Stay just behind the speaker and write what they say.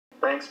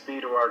Thanks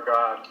be to our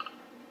God.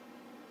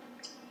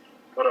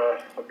 What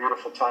a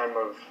beautiful time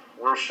of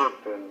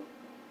worship and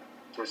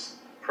just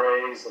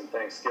praise and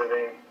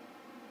thanksgiving.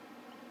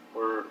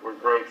 We're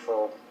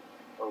grateful,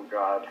 oh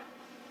God,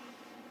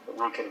 that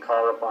we can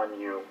call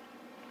upon you.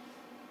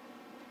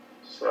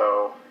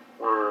 So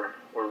we're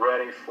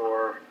ready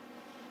for,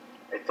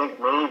 I think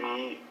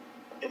maybe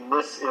in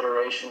this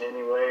iteration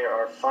anyway,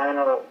 our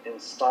final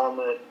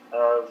installment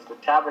of the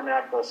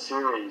Tabernacle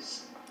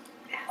series.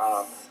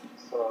 Yes.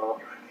 So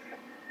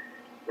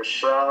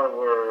Rochelle,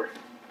 we're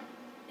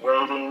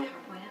waiting,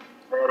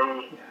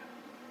 ready,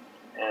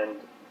 and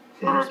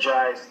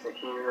energized to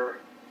hear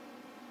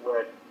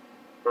what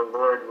the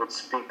Lord would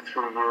speak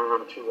through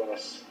you and to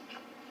us.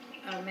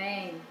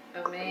 Amen.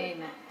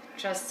 Amen.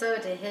 Just so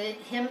to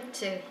him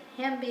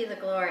be the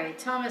glory.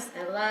 Thomas,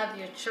 I love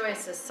your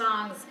choice of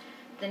songs.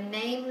 The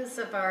names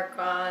of our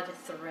God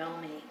thrill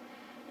me.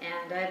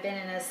 And I've been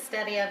in a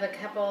study of a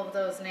couple of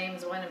those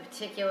names, one in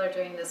particular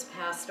during this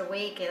past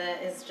week, and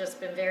it's just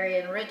been very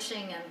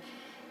enriching, and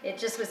it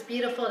just was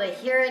beautiful to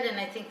hear it, and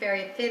I think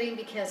very fitting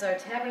because our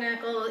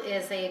tabernacle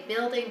is a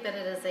building, but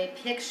it is a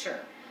picture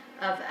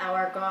of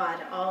our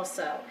God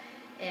also.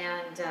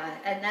 And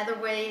another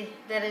way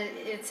that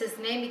it's his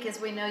name, because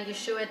we know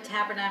Yeshua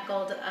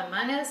tabernacled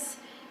among us,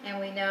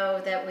 and we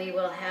know that we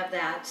will have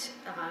that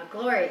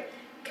glory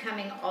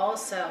coming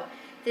also.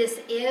 This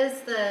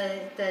is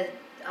the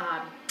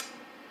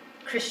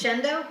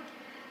crescendo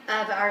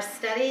of our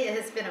study.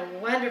 It has been a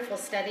wonderful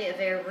study, a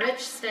very rich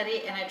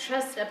study, and I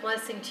trust a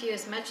blessing to you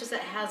as much as it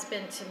has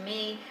been to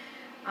me.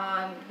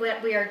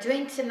 What we are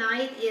doing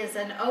tonight is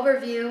an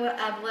overview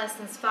of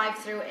lessons 5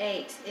 through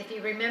 8. If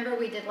you remember,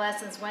 we did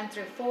lessons 1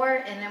 through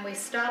 4, and then we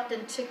stopped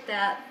and took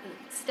that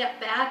step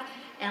back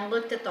and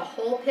looked at the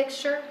whole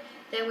picture.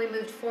 Then we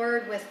moved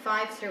forward with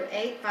 5 through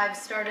 8. 5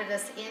 started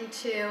us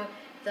into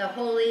the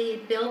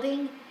holy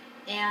building,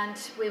 and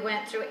we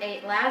went through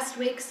 8 last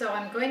week, so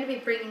I'm going to be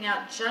bringing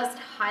out just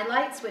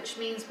highlights, which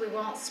means we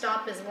won't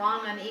stop as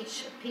long on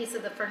each piece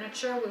of the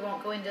furniture. We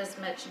won't go into as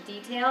much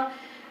detail.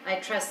 I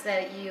trust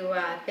that you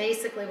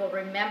basically will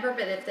remember,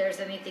 but if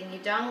there's anything you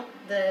don't,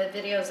 the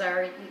videos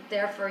are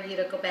there for you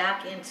to go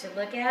back and to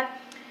look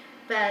at.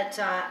 But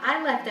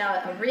I left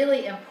out a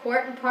really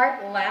important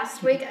part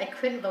last week. I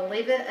couldn't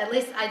believe it. At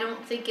least I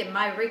don't think in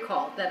my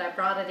recall that I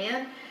brought it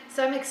in.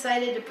 So I'm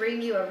excited to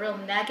bring you a real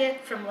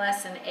nugget from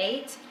lesson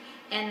 8.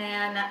 And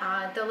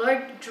then the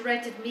Lord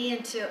directed me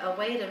into a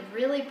way to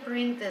really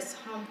bring this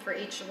home for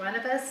each one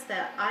of us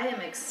that I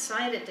am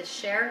excited to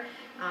share.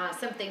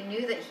 Something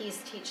new that he's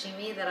teaching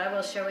me that I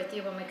will share with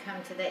you when we come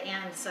to the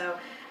end. So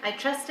I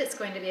trust it's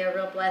going to be a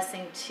real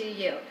blessing to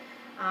you.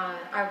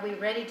 Are we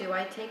ready? Do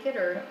I take it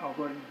or? I'll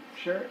go ahead and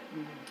share it.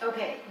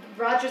 Okay,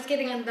 Roger's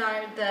getting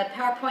the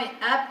PowerPoint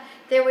up.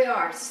 There we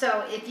are.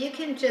 So if you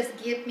can just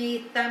give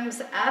me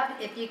thumbs up,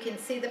 if you can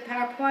see the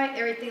PowerPoint,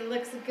 everything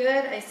looks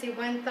good. I see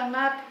 1 thumb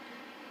up.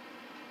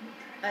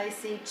 I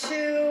see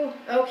 2.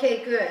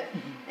 Okay, good.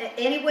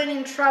 Anyone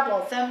in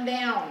trouble, thumb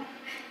down.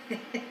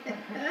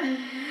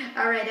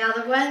 All right, now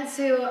the ones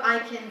who I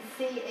can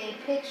see a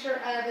picture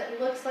of,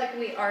 it looks like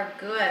we are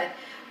good.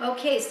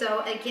 Okay,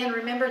 so again,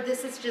 remember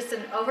this is just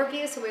an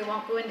overview, so we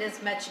won't go into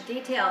as much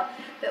detail,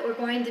 but we're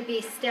going to be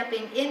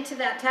stepping into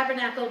that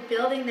tabernacle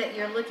building that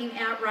you're looking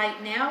at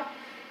right now.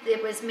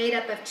 It was made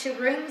up of 2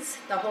 rooms,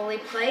 the holy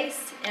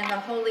place and the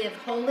Holy of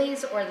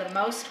Holies, or the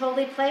most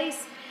holy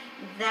place.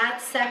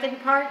 That second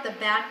part, the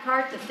back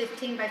part, the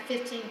 15 by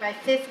 15 by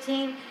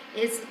 15,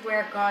 is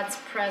where God's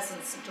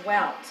presence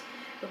dwelt.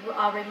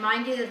 I'll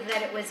remind you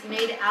that it was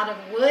made out of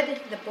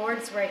wood. The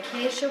boards were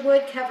acacia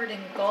wood covered in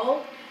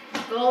gold.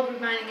 Gold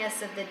reminding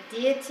us of the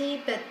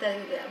deity, but the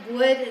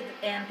wood,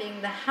 and being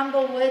the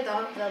humble wood,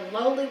 the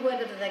lowly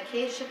wood of the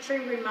acacia tree,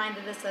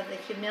 reminded us of the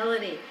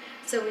humility.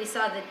 So we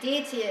saw the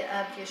deity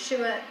of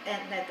Yeshua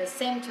and at the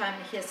same time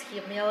his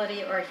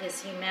humility or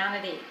his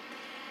humanity.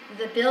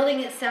 The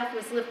building itself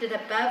was lifted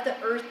above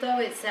the earth, though.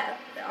 It's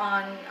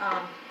on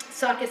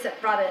sockets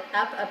that brought it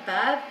up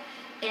above.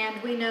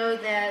 And we know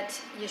that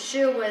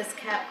Yeshua was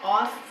cut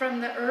off from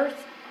the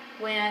earth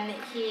when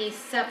he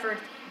suffered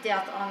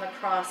death on the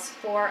cross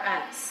for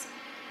us.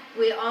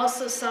 We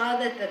also saw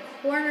that the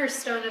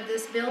cornerstone of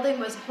this building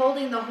was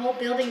holding the whole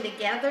building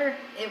together.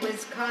 It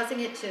was causing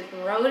it to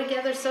grow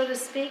together, so to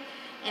speak.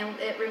 And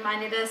it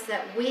reminded us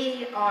that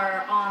we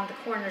are on the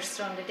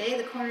cornerstone today,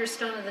 the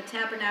cornerstone of the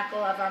tabernacle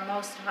of our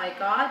Most High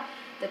God.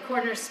 The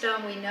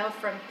cornerstone we know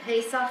from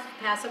Pesach,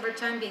 Passover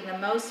time, being the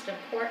most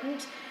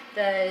important,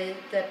 the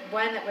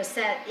one that was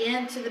set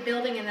into the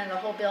building, and then the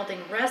whole building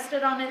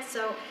rested on it.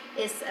 So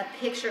it's a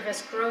picture of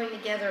us growing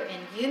together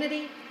in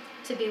unity,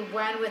 to be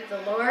one with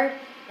the Lord,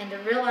 and to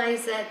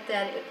realize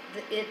that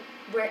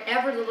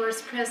wherever the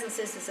Lord's presence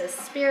is a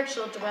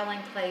spiritual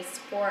dwelling place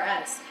for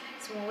us.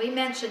 So when we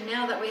mention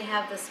now that we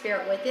have the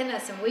Spirit within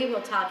us, and we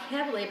will talk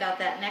heavily about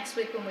that next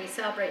week when we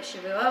celebrate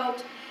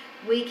Shavuot,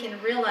 we can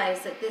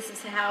realize that this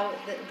is how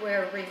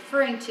we're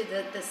referring to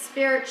the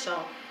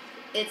spiritual.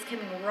 It's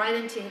coming right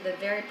into the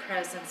very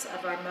presence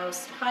of our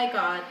Most High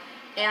God,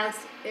 as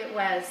it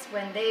was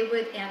when they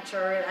would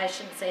enter. I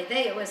shouldn't say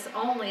they, it was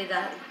only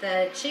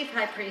the chief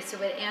high priest who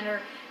would enter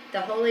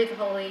the Holy of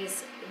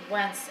Holies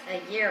once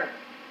a year.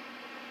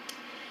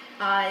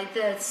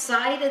 The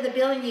side of the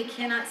building you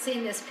cannot see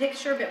in this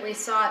picture, but we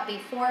saw it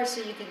before,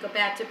 so you could go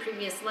back to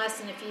previous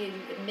lesson if you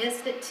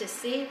missed it to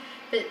see.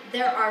 But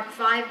there are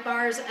 5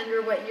 bars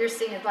under what you're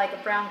seeing is like a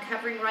brown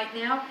covering right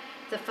now.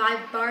 The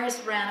 5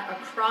 bars ran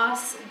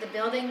across the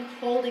building,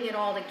 holding it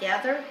all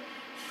together.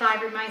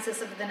 5 reminds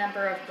us of the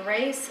number of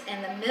grace,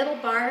 and the middle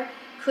bar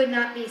could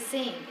not be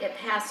seen. It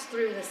passed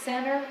through the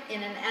center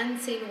in an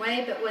unseen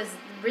way, but was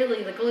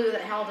really the glue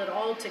that held it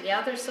all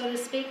together, so to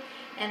speak.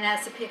 And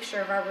that's a picture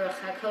of our Ruach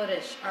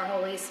HaKodesh, our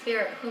Holy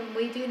Spirit, whom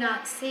we do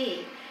not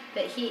see,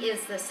 but He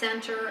is the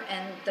center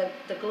and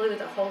the glue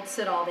that holds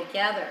it all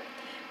together.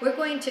 We're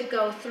going to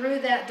go through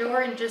that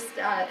door in just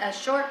a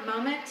short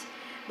moment.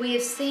 We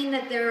have seen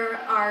that there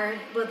are,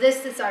 well,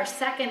 this is our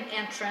second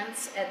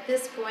entrance. At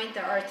this point,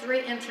 there are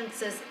 3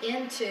 entrances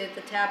into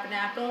the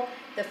tabernacle.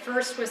 The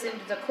first was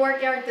into the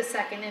courtyard, the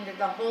second into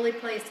the holy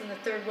place, and the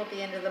third will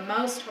be into the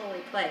most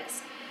holy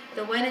place.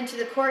 The one into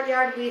the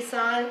courtyard we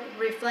saw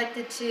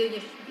reflected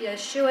to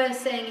Yeshua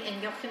saying in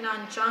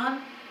Yochanan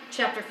John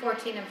chapter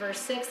 14 and verse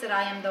 6 that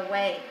I am the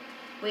way.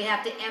 We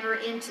have to enter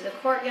into the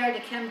courtyard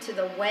to come to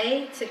the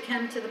way, to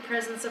come to the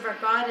presence of our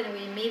God, and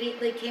we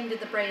immediately came to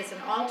the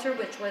brazen altar,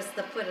 which was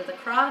the foot of the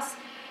cross,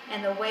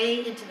 and the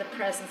way into the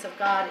presence of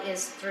God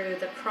is through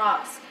the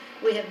cross.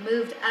 We have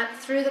moved up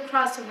through the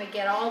cross. When we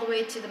get all the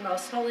way to the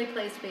most holy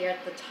place, we are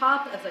at the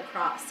top of the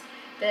cross.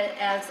 But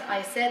as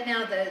I said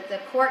now, the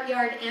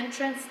courtyard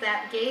entrance,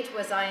 that gate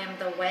was I am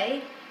the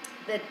way.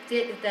 The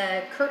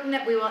curtain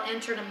that we will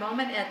enter in a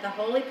moment at the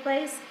holy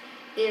place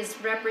is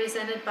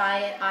represented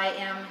by I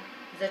am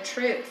the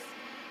truth.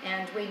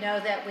 And we know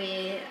that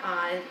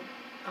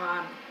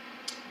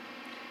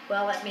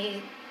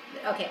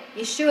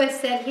Yeshua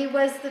said He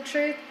was the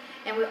truth.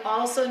 And we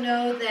also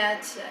know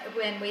that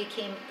when we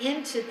came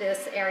into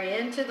this area,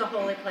 into the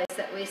holy place,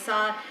 that we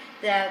saw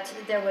that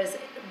there was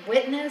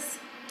witness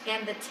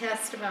and the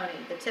testimony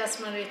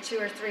of 2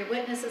 or 3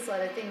 witnesses,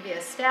 let a thing be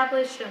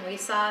established. And we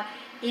saw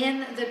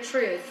in the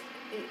truth,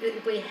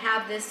 we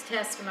have this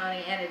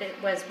testimony, and it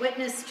was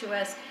witnessed to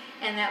us,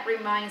 and that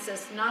reminds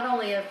us not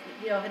only of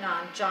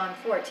Yohanan, John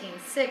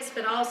 14:6,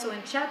 but also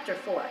in chapter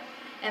 4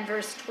 and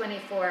verse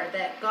 24,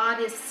 that God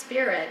is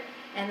spirit,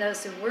 and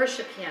those who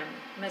worship Him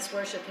must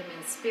worship Him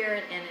in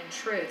spirit and in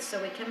truth.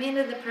 So we come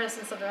into the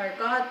presence of our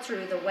God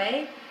through the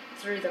way,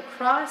 through the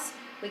cross.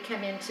 We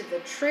come into the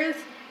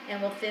truth, and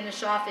we'll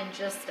finish off in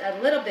just a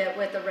little bit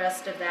with the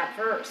rest of that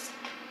verse.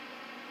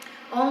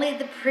 Only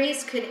the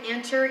priest could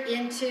enter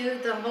into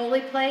the holy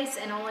place,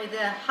 and only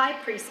the high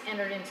priest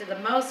entered into the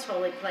most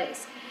holy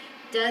place.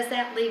 Does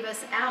that leave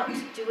us out?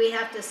 Do we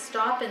have to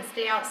stop and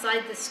stay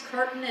outside this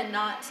curtain and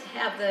not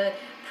have the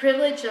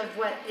privilege of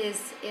what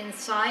is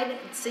inside,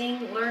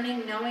 seeing,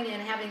 learning, knowing,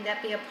 and having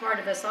that be a part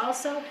of us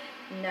also?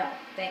 No.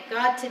 Thank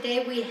God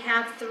today we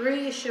have, through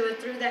Yeshua,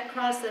 through that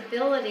cross, the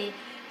ability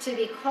to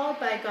be called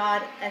by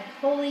God a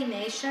holy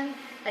nation,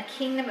 a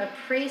kingdom of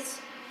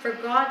priests for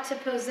God to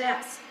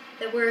possess,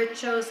 that we're a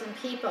chosen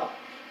people.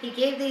 He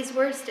gave these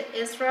words to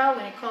Israel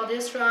when He called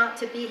Israel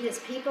to be His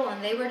people,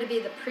 and they were to be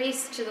the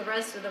priests to the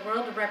rest of the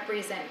world, to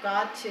represent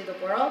God to the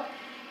world.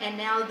 And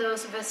now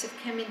those of us who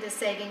come into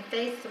saving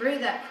faith through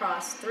that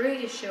cross, through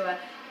Yeshua,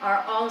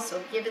 are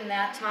also given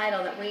that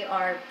title, that we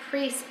are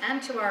priests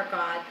unto our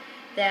God,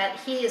 that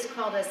He has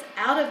called us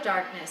out of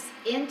darkness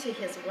into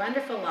His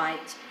wonderful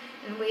light.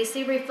 And we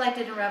see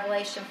reflected in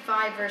Revelation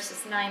 5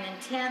 verses 9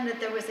 and 10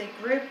 that there was a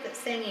group that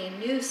sang a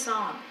new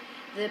song.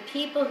 The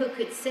people who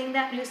could sing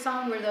that new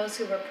song were those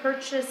who were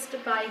purchased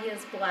by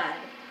His blood.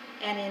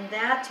 And in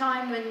that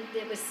time when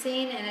it was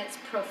seen, and it's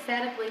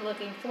prophetically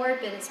looking forward,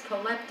 but it's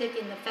proleptic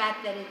in the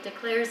fact that it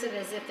declares it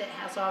as if it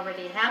has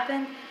already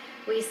happened,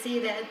 we see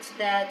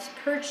that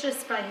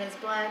purchased by His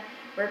blood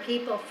were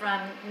people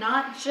from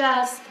not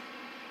just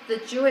the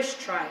Jewish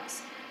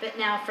tribes, but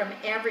now from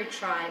every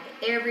tribe,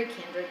 every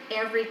kindred,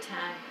 every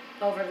tongue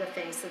over the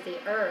face of the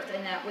earth.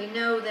 And that we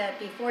know that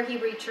before He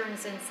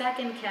returns in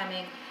second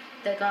coming,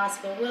 the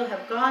gospel will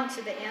have gone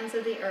to the ends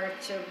of the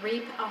earth to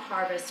reap a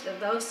harvest of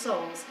those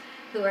souls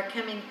who are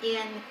coming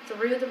in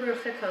through the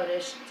Ruach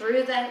HaKodesh,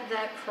 through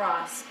that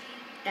cross,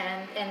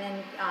 and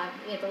then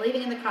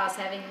believing in the cross,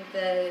 having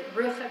the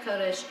Ruach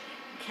HaKodesh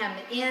come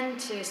in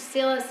to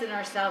seal us in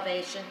our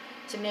salvation,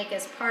 to make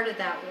us part of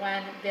that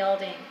one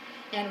building.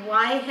 And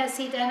why has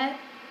He done it?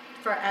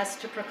 For us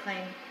to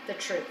proclaim the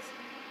truth,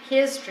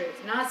 His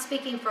truth, not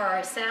speaking for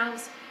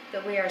ourselves,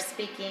 but we are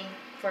speaking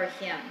for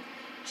Him.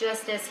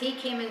 Just as He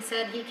came and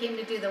said He came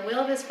to do the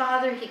will of His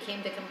Father, He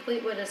came to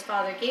complete what His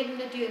Father gave Him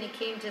to do, and He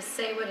came to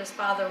say what His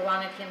Father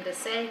wanted Him to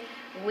say,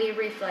 we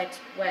reflect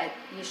what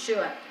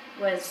Yeshua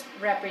was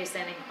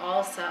representing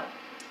also.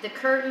 The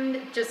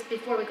curtain, just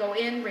before we go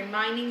in,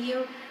 reminding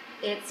you,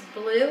 it's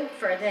blue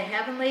for the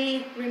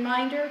heavenly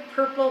reminder,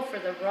 purple for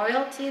the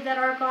royalty that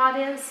our God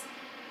is,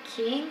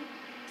 King,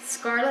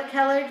 scarlet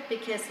colored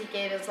because He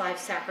gave His life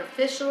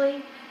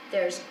sacrificially,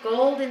 There's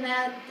gold in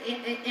that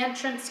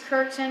entrance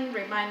curtain,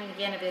 reminding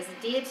again of his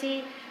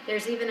deity.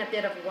 There's even a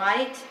bit of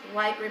white.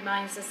 White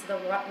reminds us of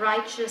the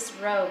righteous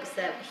robes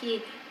that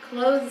he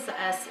clothes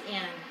us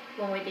in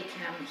when we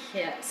become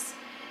his.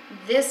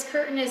 This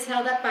curtain is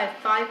held up by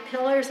 5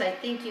 pillars. I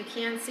think you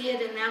can see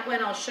it in that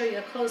one. I'll show you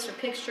a closer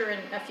picture in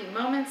a few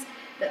moments.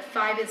 But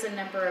 5 is a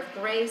number of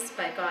grace.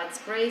 By God's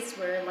grace,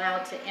 we're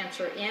allowed to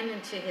enter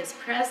into his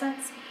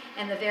presence.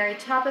 And the very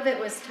top of it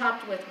was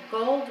topped with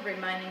gold,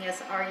 reminding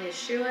us our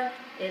Yeshua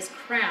is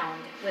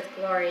crowned with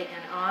glory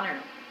and honor.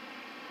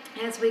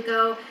 As we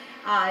go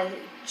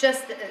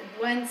just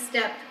one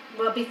step,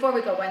 well, before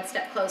we go one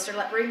step closer,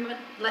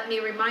 let me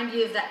remind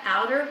you of the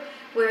outer,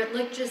 where it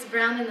looked just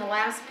brown in the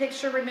last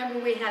picture. Remember,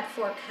 we had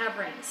 4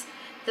 coverings.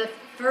 The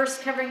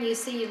first covering you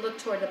see, you look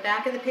toward the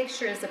back of the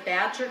picture, is a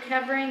badger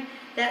covering.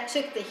 That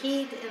took the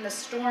heat in the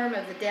storm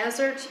of the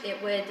desert.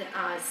 It would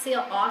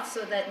seal off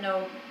so that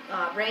no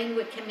rain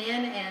would come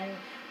in and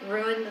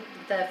ruin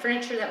the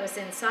furniture that was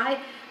inside.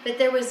 But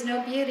there was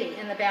no beauty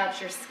in the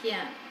badger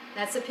skin.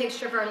 That's a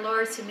picture of our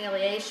Lord's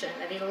humiliation,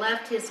 that he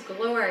left his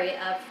glory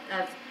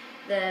of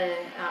the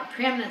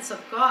preeminence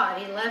of God.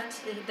 He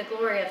left the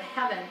glory of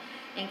heaven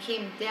and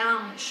came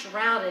down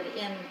shrouded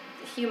in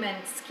human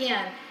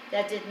skin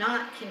that did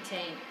not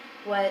contain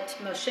what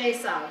Moshe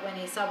saw when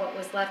he saw what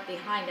was left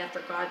behind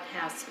after God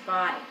passed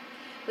by.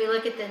 We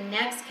look at the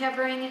next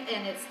covering,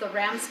 and it's the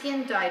ram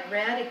skin dyed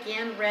red.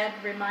 Again, red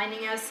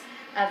reminding us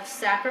of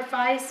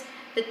sacrifice.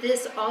 But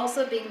this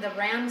also being the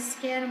ram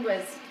skin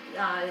was,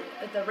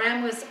 the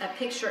ram was a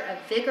picture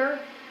of vigor,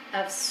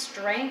 of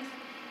strength,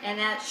 and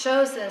that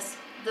shows us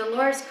the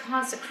Lord's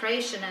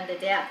consecration unto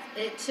death.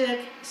 It took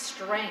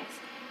strength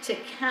to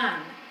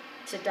come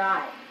to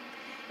die.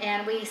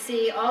 And we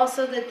see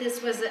also that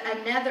this was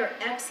another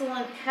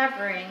excellent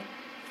covering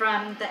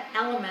from the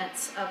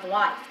elements of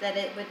life, that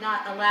it would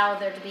not allow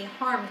there to be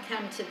harm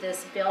come to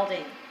this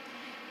building.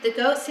 The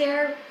goat's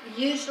hair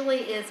usually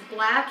is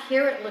black.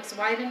 Here it looks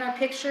white in our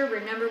picture.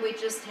 Remember, we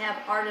just have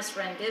artist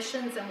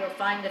renditions, and we'll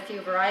find a few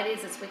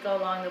varieties as we go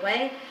along the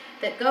way.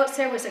 But goat's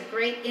hair was a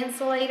great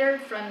insulator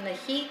from the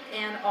heat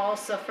and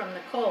also from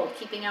the cold,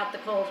 keeping out the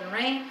cold and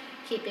rain,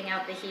 keeping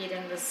out the heat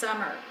in the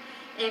summer.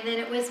 And then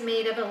it was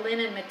made of a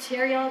linen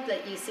material,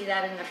 that you see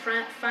that in the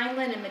front, fine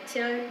linen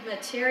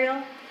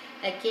material.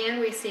 Again,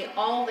 we see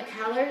all the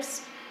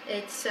colors.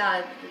 It's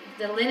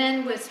the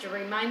linen was to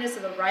remind us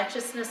of the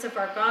righteousness of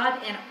our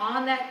God, and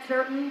on that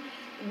curtain,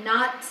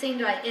 not seen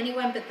by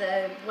anyone but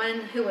the one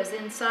who was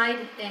inside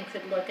and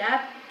could look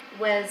up,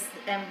 was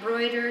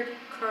embroidered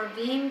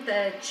carving,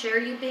 the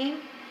cherubim.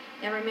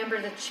 And remember,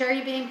 the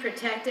cherubim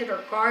protected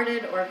or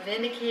guarded or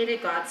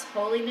vindicated God's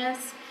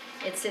holiness.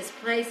 It's his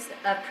place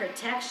of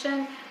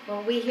protection.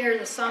 When we hear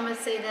the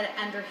psalmist say that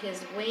under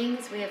his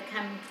wings we have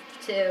come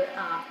to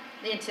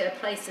into a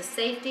place of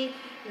safety,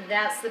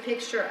 that's the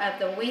picture of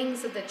the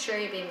wings of the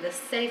cherubim, the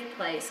safe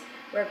place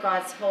where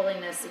God's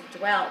holiness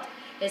dwelt.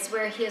 It's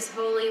where his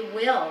holy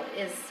will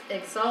is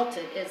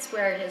exalted. It's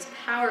where his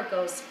power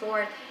goes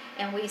forth.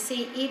 And we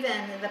see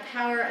even the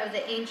power of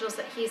the angels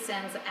that he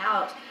sends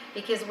out.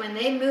 Because when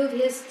they move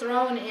his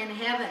throne in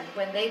heaven,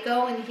 when they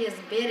go in his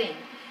bidding,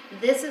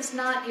 this is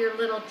not your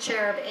little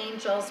cherub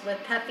angels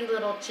with puffy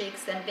little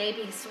cheeks and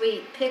baby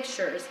sweet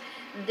pictures.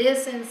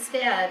 This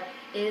instead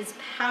is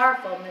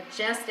powerful,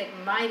 majestic,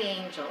 mighty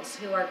angels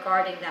who are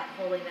guarding that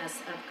holiness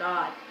of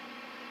God.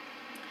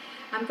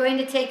 I'm going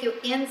to take you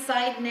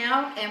inside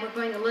now, and we're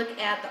going to look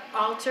at the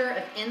altar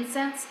of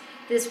incense.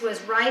 This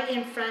was right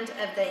in front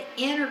of the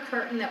inner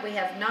curtain that we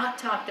have not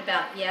talked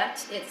about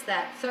yet. It's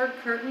that third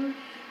curtain.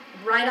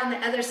 Right on the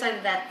other side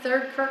of that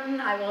third curtain,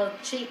 I will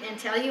cheat and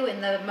tell you,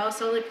 in the most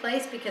holy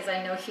place, because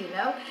I know you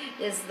know,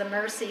 is the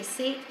mercy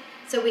seat.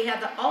 So we have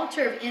the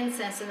altar of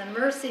incense, and the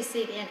mercy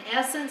seat in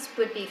essence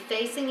would be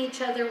facing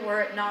each other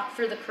were it not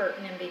for the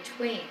curtain in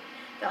between.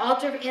 The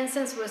altar of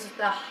incense was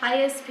the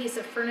highest piece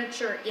of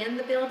furniture in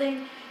the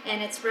building,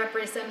 and it's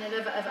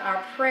representative of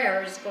our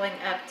prayers going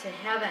up to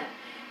heaven.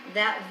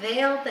 That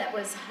veil that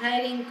was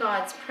hiding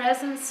God's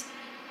presence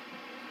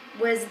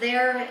was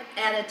there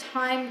at a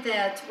time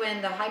that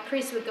when the high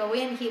priest would go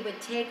in, he would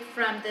take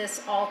from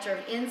this altar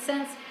of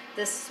incense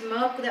the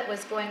smoke that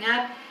was going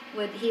up.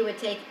 He would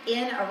take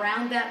in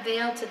around that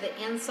veil to the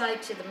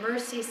inside to the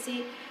mercy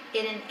seat.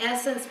 It in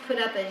essence put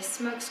up a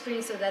smoke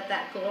screen so that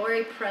that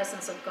glory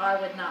presence of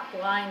God would not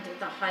blind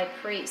the high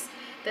priest.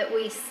 But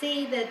we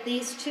see that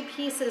these two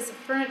pieces of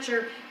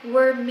furniture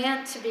were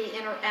meant to be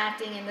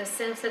interacting in the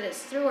sense that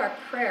it's through our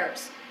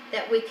prayers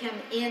that we come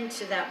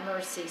into that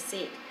mercy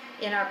seat.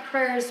 In our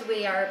prayers,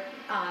 we are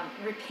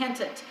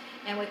repentant,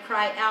 and we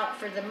cry out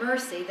for the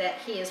mercy that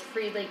he is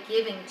freely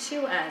giving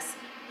to us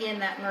in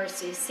that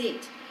mercy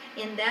seat.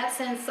 In that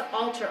sense, the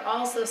altar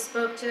also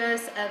spoke to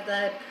us of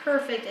the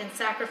perfect and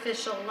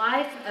sacrificial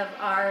life of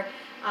our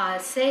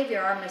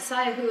Savior, our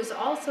Messiah, who is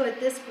also at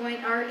this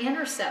point our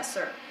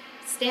intercessor,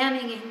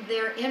 standing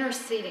there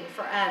interceding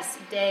for us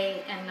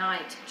day and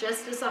night.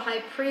 Just as the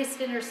high priest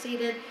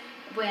interceded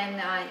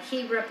when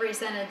he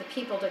represented the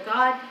people to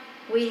God,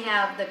 we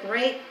have the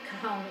great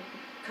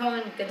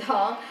Kohen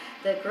Gadol,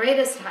 the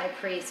greatest high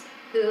priest,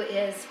 who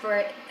is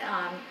for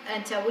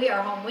until we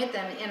are home with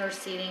them,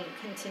 interceding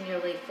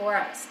continually for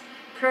us.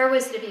 Prayer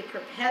was to be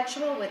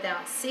perpetual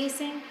without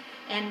ceasing,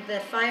 and the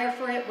fire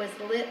for it was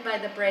lit by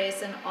the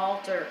brazen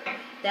altar.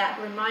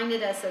 That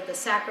reminded us of the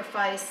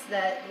sacrifice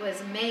that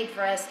was made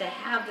for us to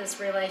have this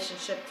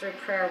relationship through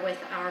prayer with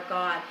our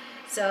God.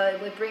 So it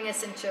would bring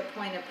us into a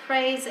point of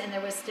praise, and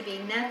there was to be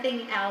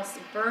nothing else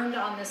burned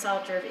on this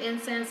altar of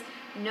incense,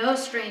 no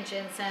strange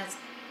incense.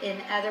 In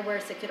other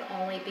words, it could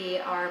only be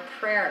our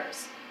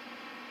prayers.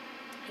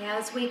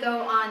 As we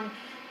go on,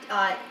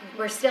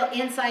 we're still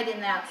inside in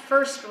that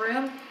first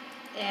room,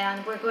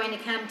 and we're going to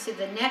come to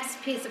the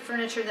next piece of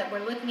furniture that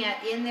we're looking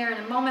at in there.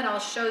 In a moment, I'll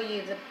show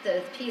you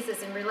the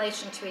pieces in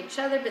relation to each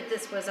other, but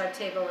this was our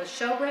table of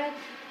showbread.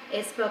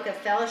 It spoke of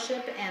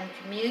fellowship and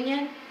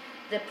communion.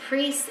 The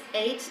priests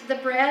ate the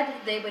bread.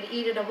 They would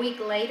eat it a week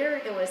later.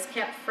 It was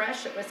kept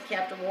fresh. It was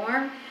kept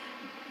warm.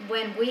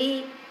 When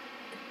we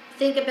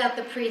think about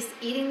the priests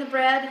eating the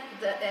bread,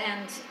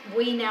 and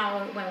we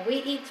now, when we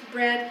eat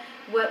bread,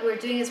 what we're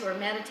doing is we're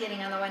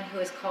meditating on the one who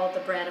is called the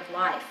bread of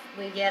life.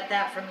 We get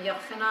that from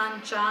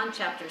Yochanan, John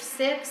chapter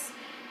 6,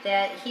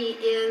 that he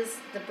is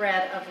the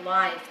bread of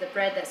life, the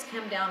bread that's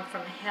come down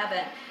from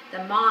heaven,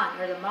 the man,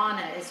 or the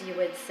manna, as you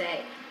would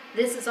say.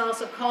 This is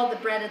also called the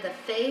bread of the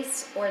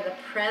face, or the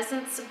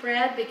presence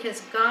bread,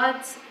 because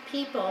God's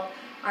people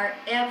are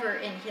ever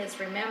in his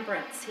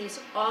remembrance. He's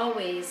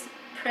always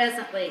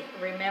presently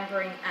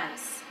remembering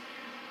us.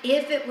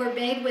 If it were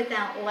made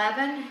without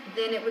leaven,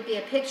 then it would be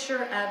a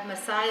picture of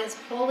Messiah's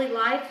holy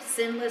life,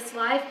 sinless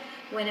life.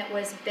 When it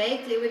was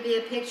baked, it would be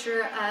a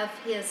picture of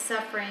his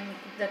suffering,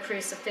 the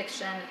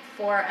crucifixion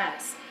for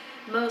us.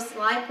 Most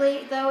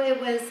likely, though, it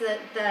was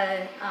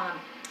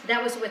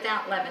that was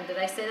without leaven. Did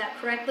I say that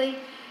correctly?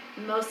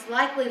 Most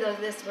likely, though,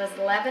 this was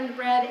leavened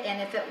bread,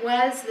 and if it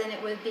was, then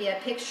it would be a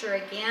picture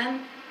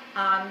again,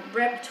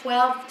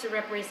 12 to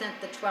represent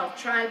the 12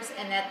 tribes,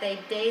 and that they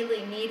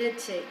daily needed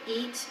to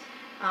eat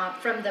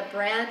from the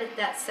bread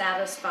that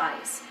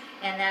satisfies.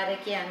 And that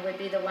again would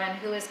be the one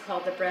who is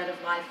called the bread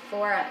of life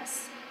for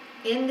us.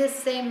 In this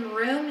same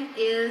room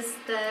is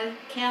the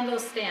candle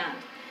stand.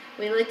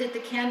 We looked at the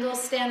candle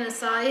stand and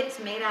saw it's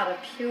made out of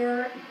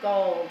pure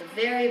gold.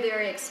 Very,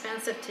 very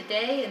expensive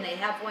today, and they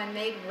have one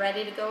made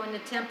ready to go in the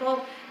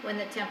temple when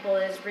the temple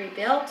is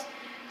rebuilt.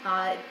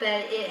 But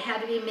it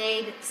had to be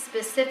made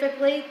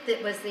specifically.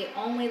 That was the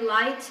only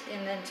light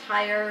in the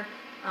entire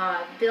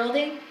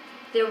building.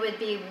 There would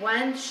be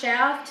one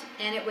shaft,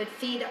 and it would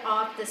feed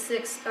off the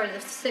six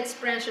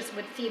branches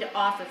would feed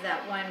off of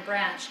that one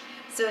branch.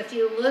 So if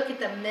you look at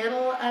the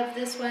middle of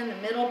this one, the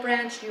middle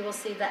branch, you will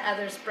see the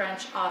others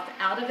branch off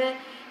out of it.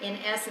 In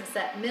essence,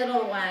 that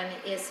middle one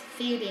is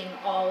feeding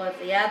all of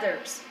the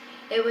others.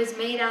 It was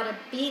made out of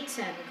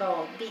beaten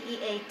gold,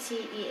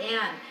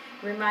 B-E-A-T-E-N,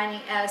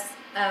 reminding us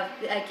of,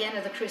 again,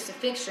 of the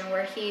crucifixion,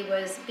 where he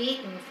was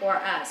beaten for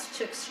us,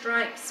 took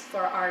stripes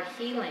for our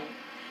healing.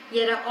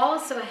 Yet it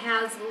also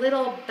has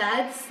little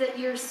buds that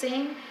you're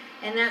seeing,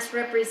 and that's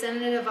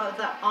representative of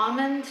the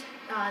almond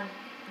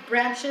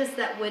branches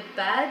that would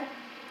bud.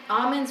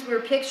 Almonds were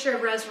a picture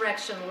of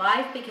resurrection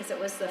life because it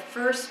was the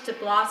first to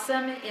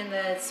blossom in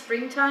the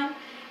springtime.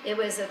 It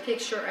was a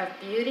picture of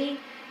beauty,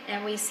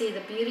 and we see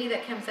the beauty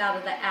that comes out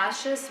of the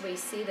ashes. We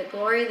see the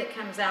glory that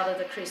comes out of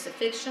the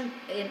crucifixion,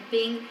 in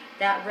being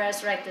that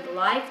resurrected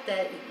life,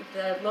 that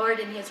the Lord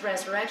in his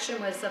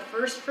resurrection was the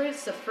first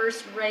fruits, the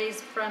first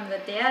raised from the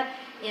dead,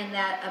 in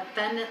that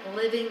abundant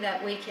living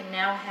that we can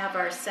now have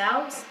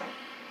ourselves.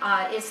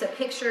 It's a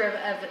picture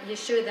of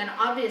Yeshua then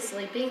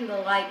obviously being the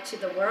light to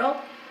the world.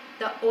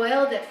 The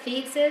oil that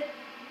feeds it,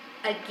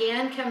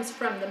 again, comes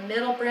from the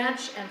middle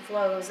branch and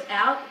flows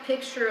out.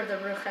 Picture of the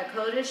Ruach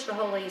HaKodesh, the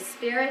Holy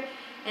Spirit,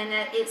 and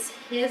that it's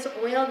his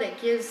oil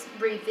that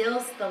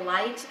reveals the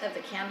light of the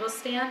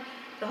candlestand.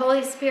 The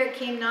Holy Spirit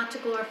came not to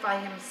glorify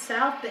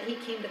himself, but he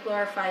came to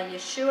glorify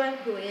Yeshua,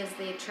 who is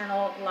the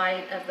eternal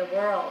light of the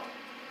world.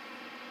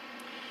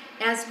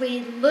 As we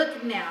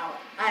look now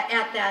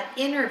at that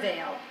inner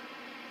veil,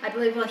 I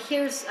believe,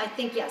 here's a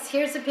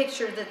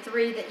picture of the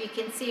three that you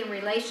can see in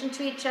relation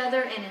to each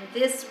other. And in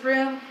this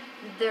room,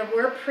 there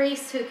were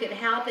priests who could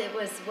help. It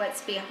was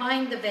what's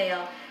behind the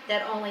veil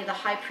that only the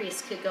high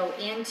priest could go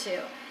into.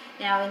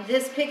 Now, in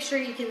this picture,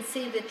 you can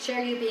see the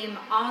cherubim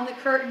on the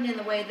curtain in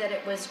the way that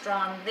it was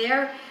drawn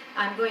there.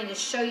 I'm going to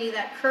show you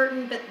that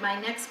curtain, but my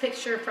next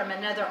picture from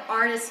another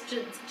artist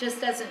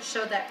just doesn't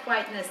show that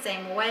quite in the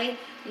same way.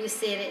 You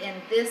see it in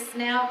this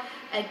now.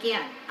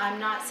 Again, I'm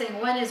not saying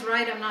one is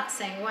right, I'm not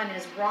saying one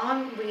is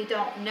wrong. We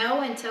don't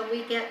know until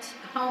we get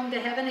home to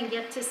heaven and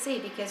get to see,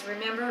 because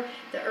remember,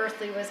 the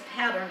earthly was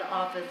patterned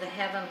off of the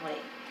heavenly.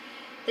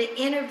 The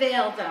inner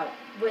veil, though,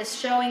 was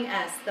showing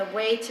us the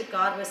way to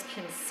God was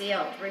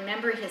concealed.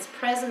 Remember, his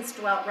presence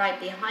dwelt right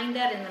behind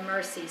that in the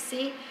mercy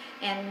seat,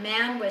 and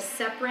man was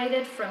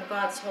separated from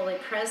God's holy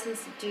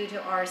presence due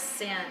to our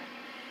sin.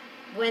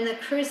 When the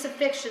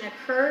crucifixion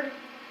occurred,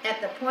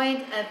 at the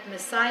point of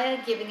Messiah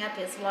giving up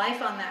his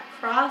life on that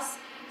cross,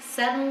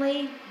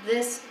 suddenly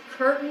this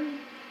curtain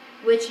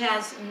which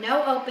has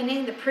no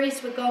opening. The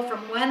priest would go from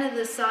one of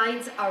the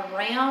sides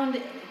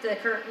around the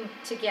curtain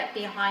to get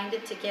behind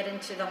it, to get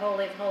into the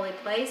Holy of Holy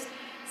Place.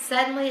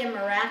 Suddenly and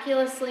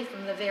miraculously,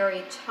 from the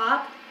very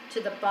top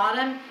to the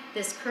bottom,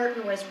 this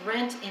curtain was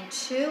rent in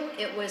two.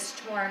 It was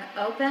torn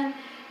open,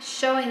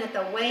 showing that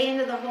the way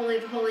into the Holy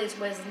of Holies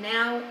was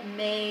now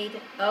made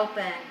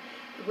open.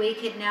 We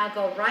could now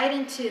go right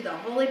into the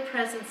holy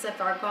presence of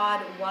our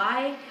God.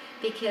 Why?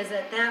 Because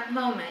at that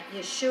moment,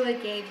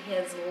 Yeshua gave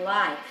his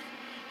life.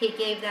 He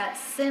gave that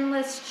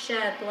sinless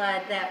shed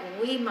blood that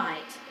we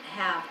might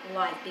have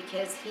life,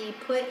 because he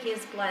put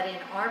his blood in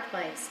our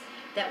place,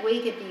 that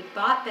we could be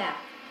bought back,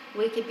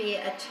 we could be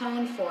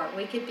atoned for,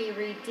 we could be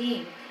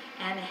redeemed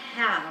and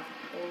have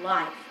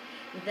life.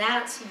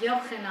 That's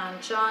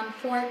Yochanan, John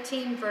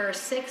 14, verse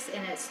 6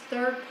 in its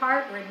third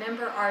part.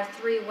 Remember our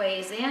three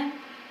ways in.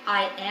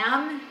 I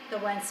am, the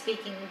one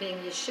speaking being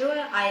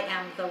Yeshua. I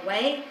am the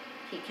way.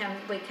 We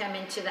come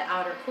into the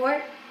outer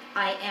court.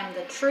 I am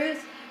the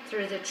truth.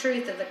 Through the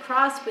truth of the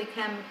cross, we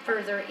come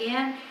further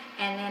in,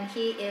 and then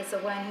he is the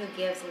one who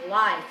gives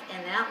life.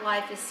 And that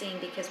life is seen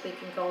because we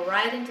can go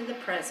right into the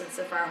presence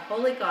of our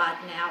holy God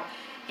now,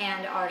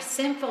 and our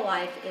sinful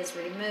life is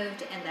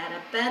removed, and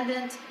that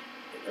abundant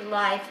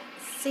life,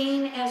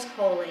 seen as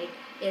holy,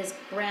 is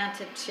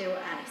granted to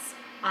us.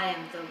 I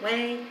am the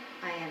way,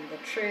 I am the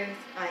truth,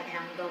 I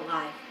am the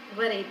life.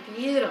 What a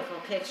beautiful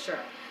picture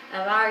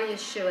of our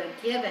Yeshua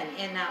given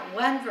in that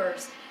one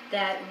verse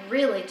that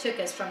really took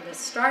us from the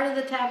start of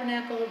the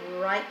tabernacle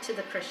right to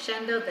the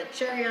crescendo, the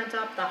cherry on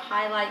top, the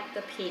highlight,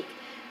 the peak.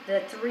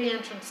 The three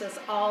entrances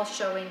all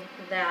showing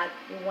that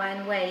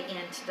one way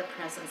into the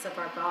presence of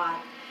our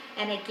God.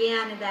 And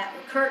again, that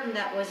curtain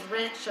that was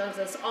rent shows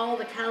us all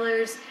the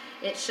colors.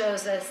 It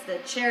shows us the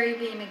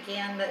cherubim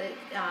again,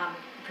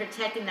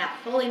 protecting that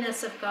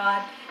holiness of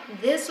God.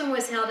 This one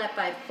was held up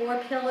by 4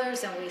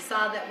 pillars, and we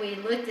saw that we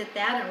looked at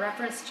that in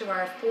reference to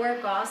our 4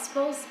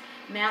 Gospels,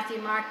 Matthew,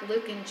 Mark,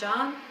 Luke, and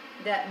John,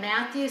 that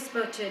Matthew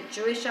spoke to a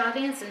Jewish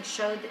audience and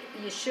showed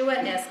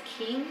Yeshua as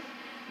king.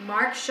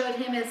 Mark showed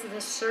him as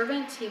the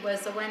servant. He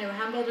was the one who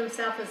humbled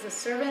himself as a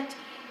servant.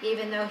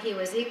 Even though he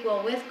was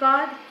equal with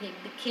God, he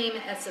became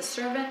as a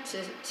servant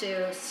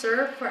to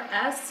serve for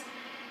us.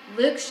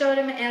 Luke showed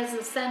him as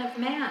the Son of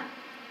Man,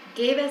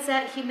 gave us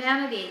that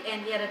humanity,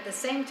 and yet at the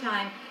same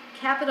time,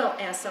 capital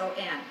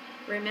S-O-N.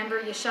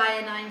 Remember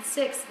Yeshaya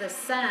 9:6, the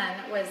Son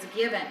was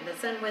given. The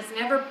Son was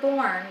never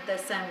born, the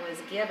Son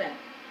was given.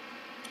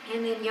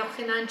 And then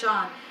Yochanan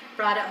John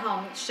brought it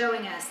home,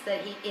 showing us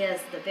that he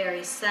is the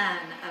very Son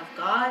of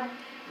God,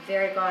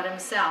 very God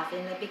himself.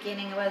 In the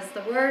beginning was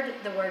the Word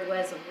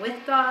was with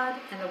God,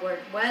 and the Word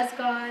was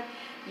God.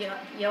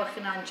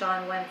 Yochanan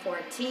John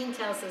 1:14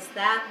 tells us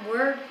that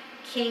Word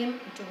came,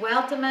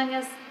 dwelt among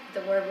us,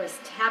 the Word was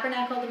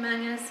tabernacled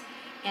among us,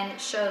 and it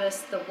showed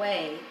us the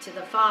way to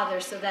the Father.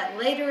 So that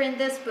later in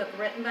this book,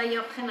 written by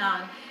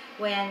Yochanan,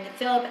 when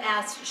Philip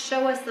asked,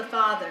 show us the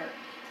Father,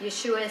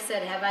 Yeshua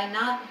said, have I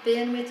not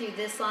been with you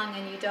this long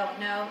and you don't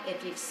know?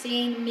 If you've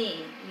seen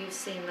me, you've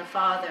seen the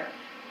Father.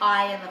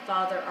 I and the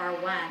Father are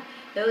one.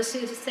 Those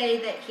who say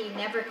that he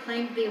never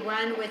claimed to be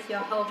one with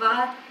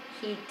Jehovah,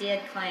 he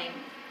did claim,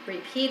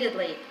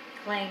 repeatedly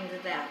claimed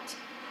that.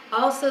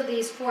 Also,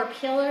 these 4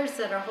 pillars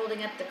that are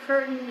holding up the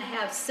curtain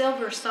have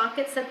silver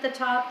sockets at the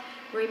top.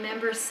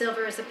 Remember,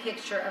 silver is a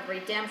picture of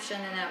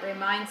redemption, and that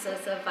reminds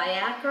us of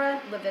Vayakra,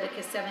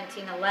 Leviticus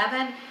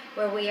 17:11,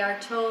 where we are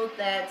told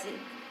that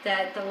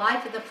the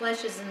life of the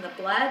flesh is in the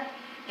blood,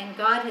 and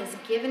God has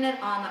given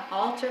it on the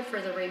altar for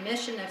the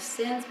remission of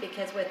sins,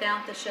 because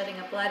without the shedding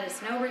of blood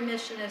is no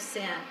remission of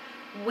sin.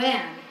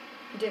 When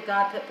did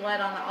God put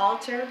blood on the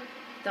altar?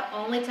 The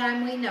only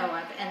time we know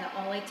of, and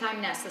the only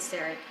time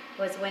necessary,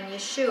 was when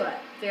Yeshua,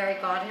 very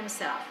God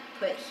himself,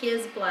 put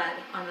his blood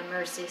on the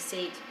mercy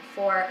seat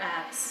for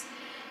us.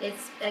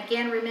 It's,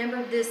 again,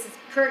 remember, this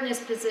curtain is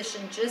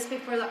positioned just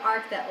before the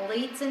ark that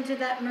leads into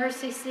that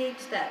mercy seat,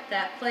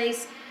 that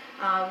place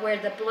where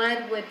the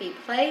blood would be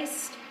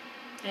placed.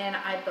 And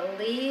I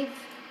believe,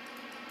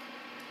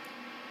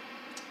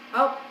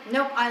 oh,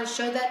 nope, I'll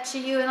show that to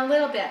you in a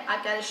little bit.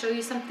 I've got to show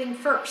you something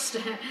first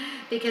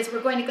because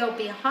we're going to go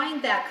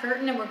behind that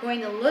curtain and we're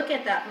going to look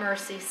at that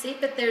mercy seat.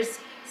 But there's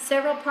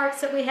several parts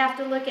that we have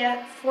to look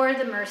at for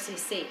the mercy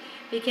seat.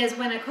 Because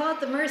when I call it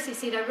the mercy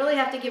seat, I really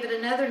have to give it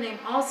another name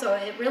also.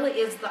 It really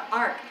is the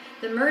ark.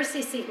 The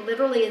mercy seat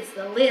literally is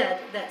the lid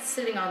that's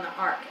sitting on the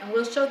ark. And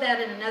we'll show that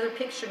in another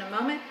picture in a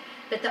moment.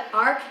 But the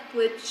ark,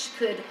 which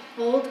could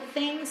hold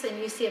things, and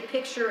you see a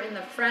picture in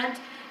the front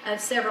of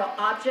several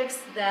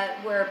objects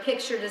that were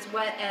pictured as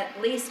what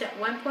at least at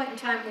one point in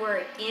time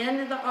were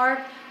in the ark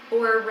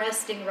or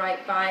resting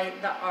right by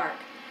the ark.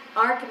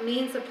 Ark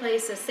means a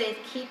place of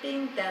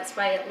safekeeping. That's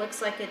why it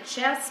looks like a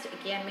chest,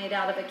 again made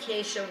out of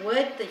acacia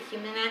wood, the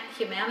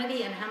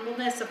humanity and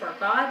humbleness of our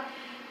God,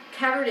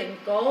 covered in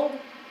gold,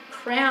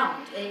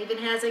 crowned. It even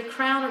has a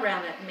crown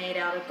around it made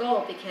out of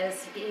gold,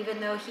 because even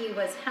though he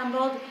was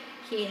humbled,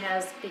 he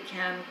has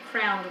become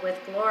crowned with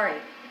glory.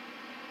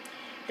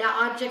 The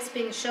objects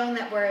being shown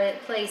that were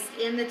placed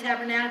in the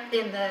tabernacle,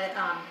 in the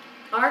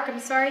ark,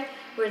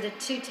 were the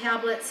 2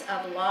 tablets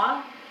of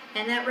law,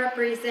 and that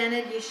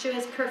represented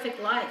Yeshua's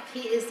perfect life.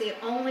 He is the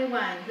only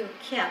one who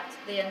kept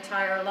the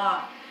entire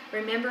law.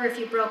 Remember, if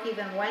you broke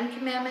even one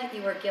commandment,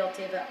 you were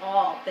guilty of it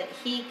all. But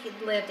he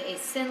lived a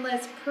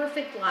sinless,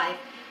 perfect life,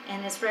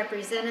 and is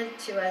represented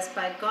to us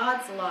by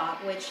God's law,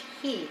 which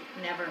he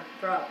never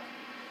broke.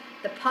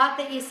 The pot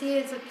that you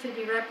see could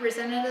be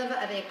representative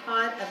of a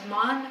pot of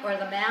man, or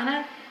the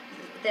manna,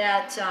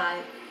 that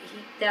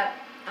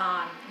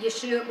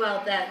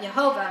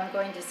Jehovah, I'm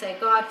going to say,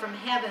 God from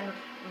heaven,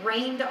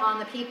 rained on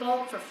the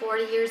people for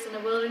 40 years in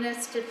the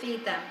wilderness to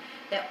feed them.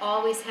 They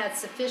always had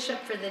sufficient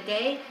for the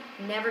day,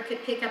 never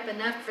could pick up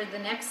enough for the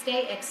next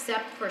day,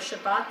 except for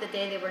Shabbat, the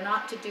day they were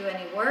not to do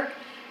any work.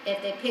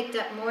 If they picked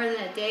up more than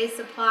a day's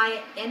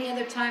supply any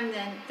other time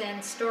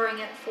than storing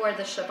it for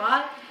the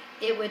Shabbat,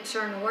 it would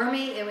turn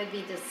wormy, it would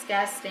be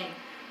disgusting.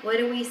 What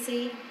do we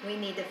see? We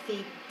need to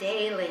feed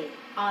daily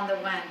on the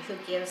one who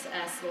gives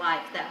us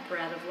life, that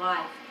bread of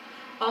life.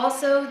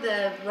 Also,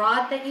 the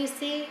rod that you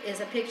see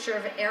is a picture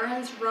of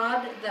Aaron's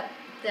rod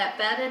that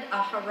budded,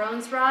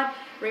 Aharon's rod.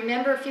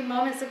 Remember a few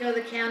moments ago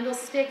the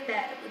candlestick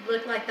that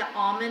looked like the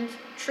almond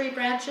tree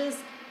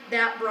branches?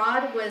 That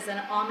rod was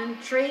an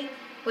almond tree.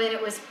 When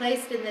it was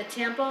placed in the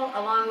temple,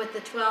 along with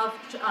the 12,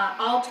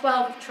 all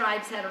 12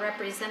 tribes had a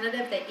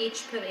representative. They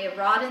each put a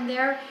rod in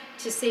there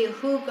to see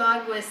who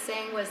God was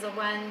saying was the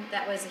one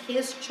that was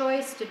his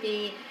choice to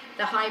be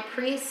the high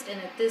priest.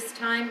 And at this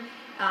time,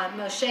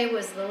 Moshe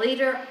was the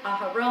leader.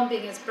 Aharon,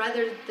 being his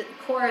brother,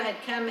 Korah had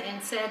come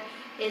and said,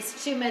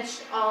 "It's too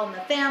much all in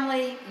the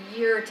family.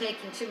 You're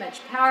taking too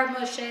much power,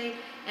 Moshe."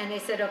 And they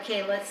said,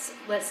 "Okay, let's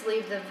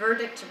leave the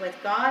verdict with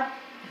God.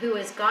 Who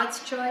is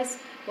God's choice?"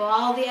 Well,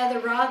 all the other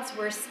rods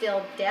were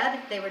still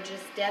dead. They were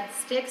just dead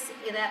sticks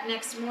that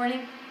next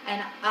morning.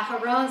 And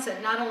Aharon's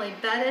had not only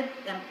budded,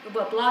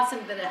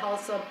 blossomed, but it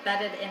also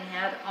budded and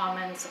had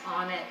almonds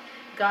on it.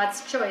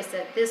 God's choice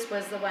that this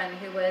was the one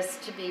who was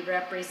to be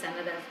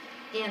representative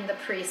in the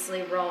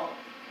priestly role.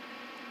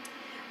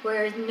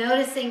 We're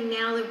noticing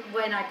now that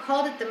when I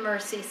called it the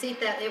mercy seat,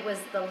 that it was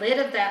the lid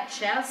of that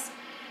chest,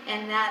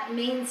 and that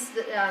means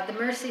the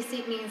mercy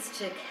seat means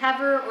to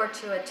cover or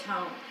to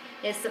atone.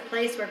 It's the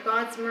place where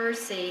God's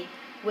mercy,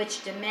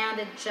 which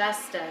demanded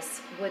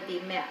justice, would be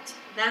met.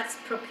 That's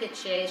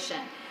propitiation.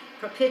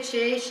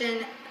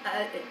 Propitiation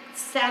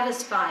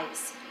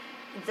satisfies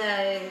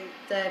the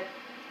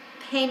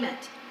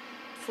payment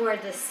for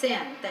the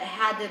sin that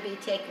had to be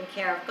taken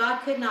care of. God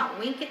could not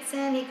wink at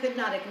sin. He could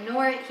not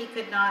ignore it. He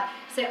could not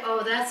say, "Oh,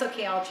 that's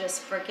okay, I'll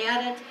just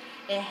forget it."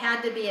 It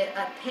had to be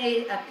a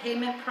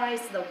payment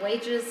price. The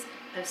wages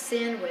of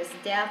sin was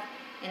death,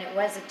 and it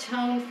was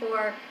atoned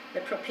for. The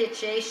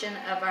propitiation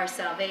of our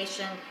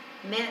salvation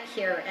met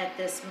here at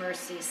this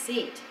mercy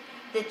seat.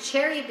 The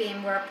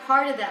cherubim were a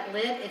part of that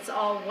lid. It's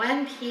all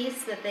one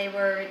piece that they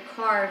were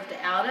carved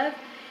out of.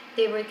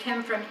 They would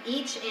come from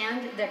each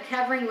end. Their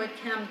covering would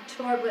come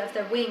toward, with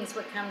their wings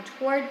would come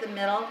toward the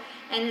middle,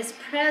 and his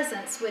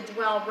presence would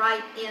dwell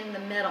right in the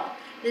middle.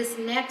 This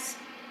next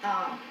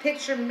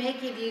picture may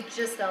give you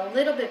just a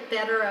little bit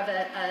better of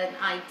an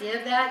idea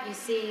of that. You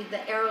see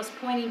the arrows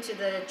pointing to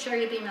the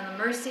cherubim and the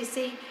mercy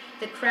seat.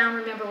 The crown,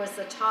 remember, was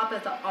the top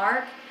of the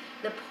ark.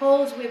 The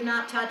poles we've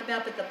not talked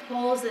about, but the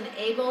poles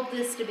enabled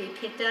this to be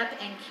picked up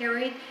and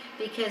carried,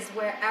 because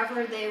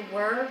wherever they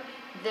were,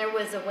 there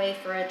was a way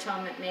for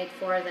atonement made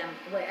for them.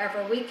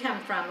 Wherever we come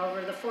from,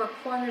 over the 4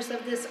 corners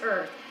of this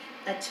earth,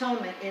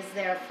 atonement is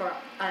there for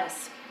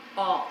us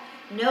all.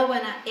 No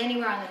one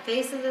anywhere on the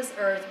face of this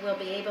earth will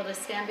be able to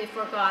stand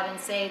before God and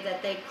say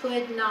that they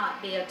could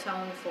not be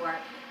atoned for.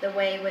 The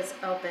way was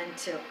open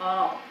to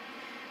all.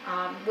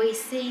 We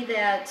see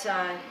that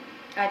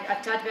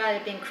I've talked about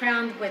it being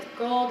crowned with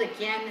gold,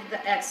 again, the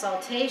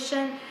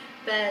exaltation.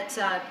 But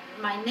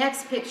my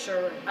next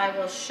picture I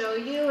will show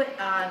you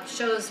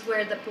shows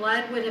where the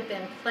blood would have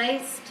been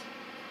placed.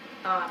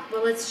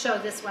 Well, let's show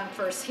this one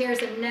first.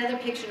 Here's another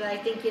picture that I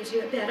think gives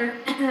you a better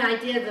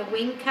idea of the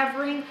wing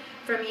covering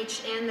from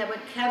each end that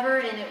would cover,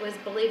 and it was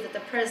believed that the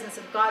presence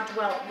of God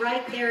dwelt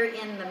right there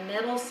in the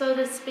middle, so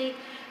to speak.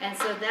 And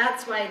so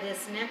that's why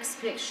this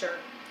next picture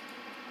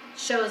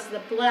shows the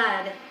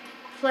blood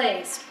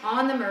placed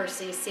on the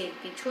mercy seat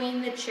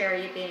between the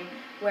cherubim,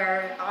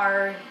 where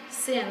our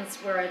sins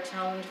were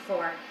atoned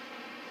for.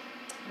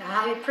 The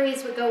high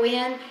priest would go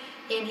in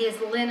his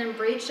linen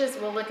breeches.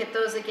 We'll look at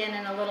those again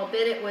in a little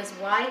bit. It was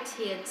white.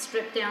 He had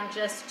stripped down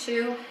just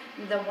to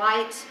the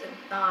white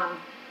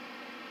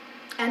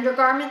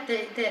undergarment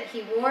that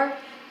he wore,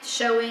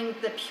 showing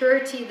the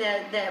purity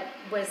that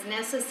was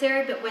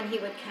necessary. But when he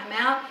would come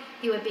out,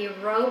 he would be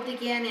robed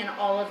again in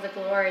all of the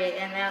glory,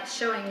 and that's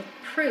showing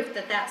proof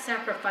that that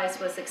sacrifice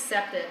was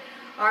accepted.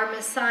 Our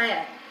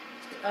Messiah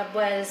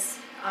was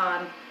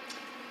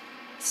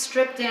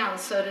stripped down,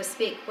 so to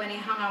speak, when he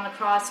hung on the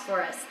cross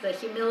for us. The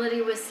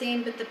humility was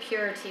seen, but the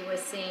purity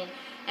was seen.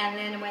 And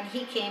then when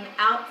he came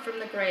out from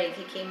the grave,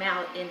 he came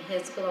out in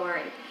his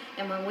glory.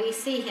 And when we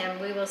see him,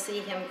 we will see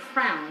him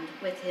crowned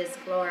with his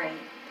glory.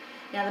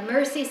 Now the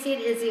mercy seat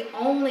is the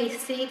only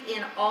seat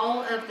in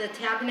all of the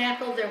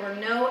tabernacle. There were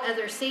no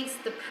other seats.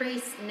 The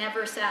priests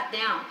never sat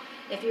down.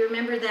 If you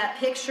remember that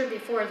picture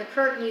before the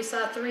curtain, you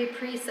saw 3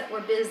 priests that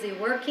were busy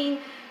working.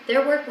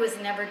 Their work was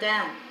never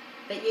done.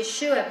 But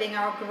Yeshua, being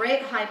our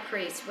great high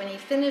priest, when he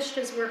finished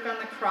his work on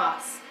the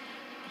cross,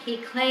 he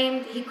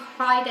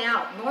cried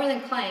out, more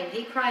than claimed,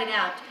 he cried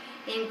out.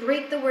 In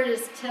Greek, the word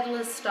is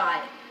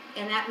tetelestai,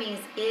 and that means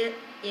it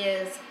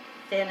is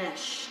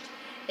finished.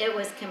 It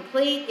was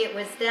complete, it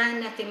was done,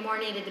 nothing more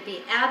needed to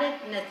be added,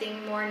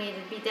 nothing more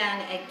needed to be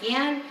done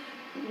again,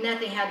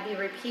 nothing had to be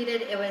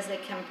repeated. It was a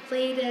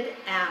completed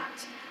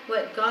act.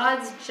 What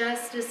God's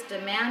justice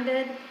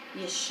demanded,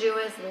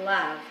 Yeshua's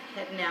love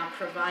had now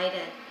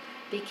provided.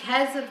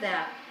 Because of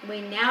that,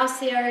 we now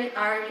see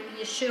our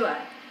Yeshua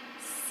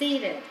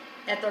seated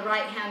at the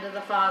right hand of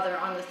the Father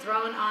on the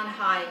throne on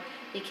high,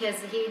 because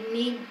he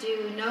need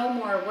do no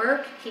more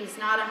work. He's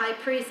not a high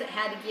priest that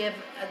had to give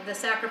the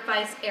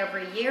sacrifice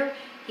every year.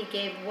 He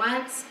gave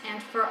once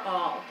and for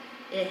all.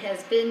 It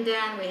has been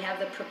done. We have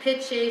the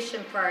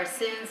propitiation for our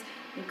sins.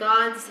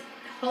 God's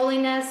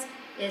holiness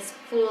is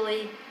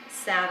fully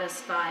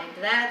satisfied.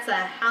 That's a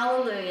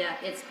hallelujah.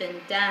 It's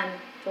been done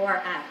for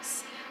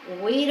us.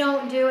 We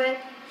don't do it.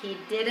 He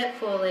did it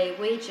fully.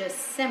 We just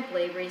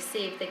simply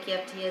receive the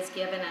gift he has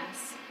given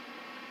us.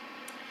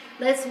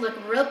 Let's look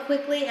real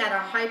quickly at our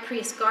high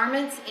priest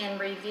garments in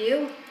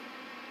review.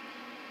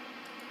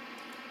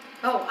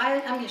 Oh, I'm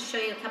going to show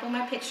you a couple of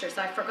my pictures.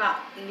 I forgot.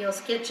 You'll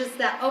get just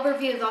that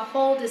overview of the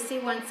whole to see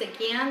once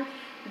again.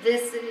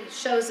 This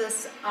shows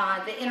us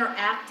the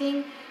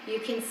interacting. You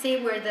can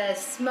see where the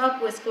smoke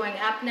was going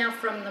up now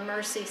from the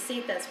mercy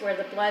seat. That's where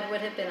the blood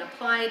would have been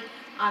applied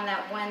on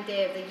that one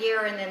day of the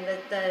year. And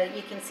then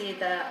you can see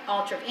the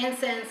altar of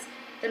incense,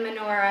 the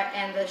menorah,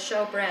 and the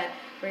showbread.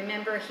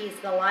 Remember, he's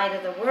the light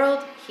of the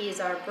world. He's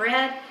our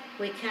bread.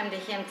 We come to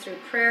him through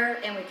prayer,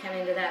 and we come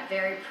into that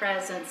very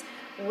presence.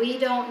 We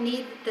don't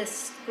need the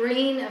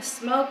screen of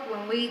smoke.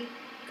 When we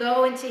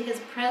go into his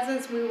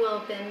presence, we will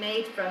have been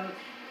made from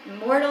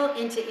mortal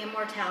into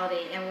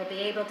immortality, and we'll be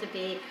able to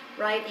be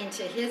right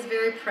into his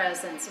very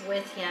presence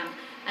with him.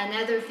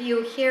 Another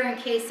view here, in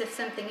case if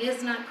something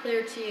is not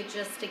clear to you,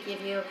 just to give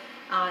you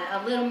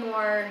a little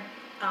more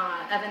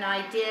of an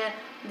idea.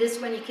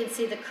 This one, you can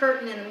see the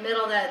curtain in the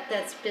middle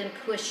that's been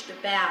pushed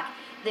back.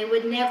 They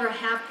would never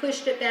have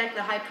pushed it back.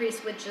 The high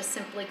priest would just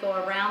simply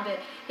go around it.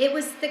 It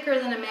was thicker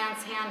than a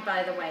man's hand,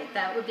 by the way.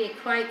 That would be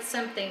quite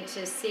something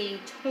to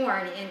see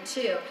torn in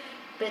two.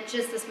 But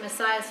just as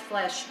Messiah's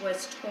flesh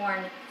was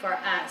torn for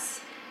us,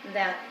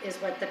 that is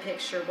what the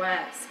picture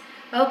was.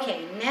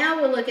 Okay,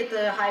 now we'll look at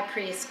the high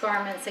priest's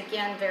garments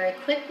again very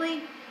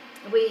quickly.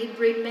 We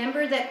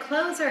remember that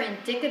clothes are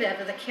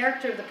indicative of the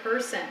character of the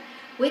person.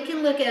 We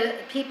can look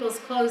at people's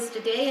clothes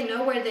today and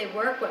know where they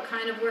work, what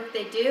kind of work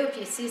they do. If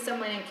you see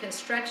someone in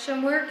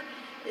construction work,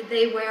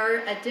 they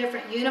wear a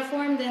different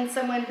uniform than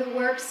someone who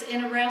works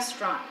in a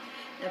restaurant.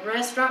 A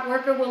restaurant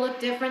worker will look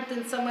different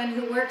than someone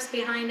who works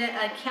behind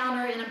a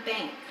counter in a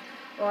bank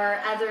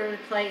or other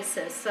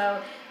places.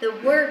 So the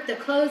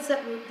clothes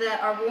that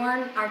are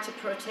worn are to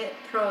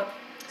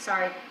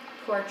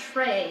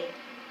portray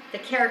the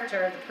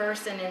character of the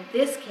person. In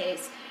this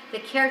case, the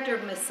character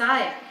of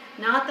Messiah.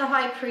 Not the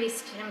high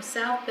priest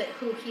himself, but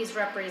who he's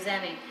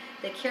representing.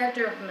 The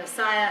character of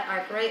Messiah,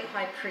 our great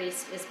high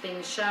priest, is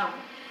being shown.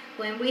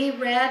 When we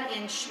read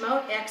in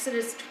Shemot,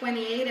 Exodus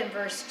 28 and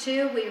verse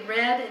 2, we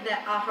read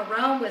that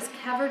Aharon was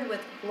covered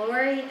with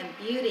glory and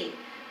beauty,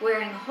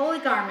 wearing holy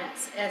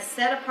garments as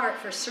set apart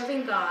for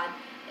serving God,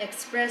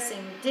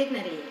 expressing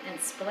dignity and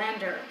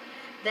splendor.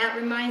 That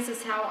reminds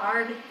us how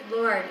our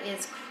Lord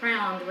is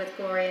crowned with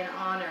glory and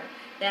honor.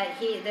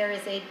 That there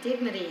is a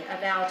dignity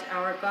about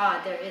our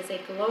God. There is a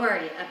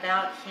glory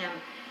about him.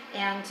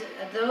 And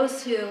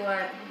those who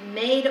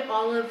made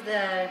all of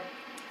the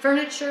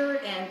furniture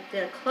and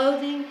the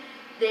clothing,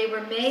 they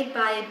were made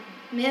by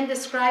men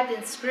described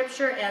in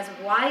Scripture as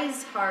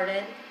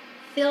wise-hearted,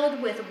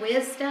 filled with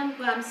wisdom.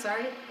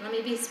 Let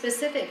me be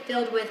specific.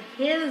 Filled with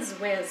his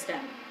wisdom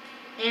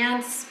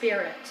and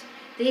spirit.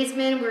 These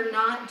men were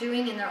not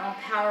doing in their own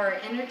power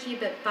or energy,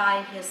 but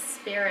by his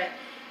spirit.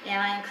 And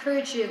I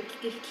encourage you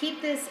to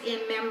keep this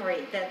in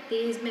memory, that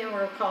these men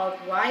were called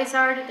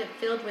wise-hearted and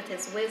filled with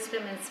his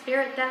wisdom and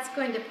spirit. That's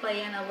going to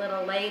play in a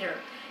little later.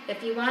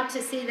 If you want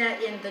to see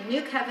that in the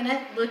New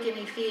Covenant, look in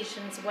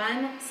Ephesians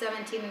 1,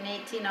 17 and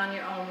 18 on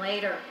your own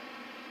later.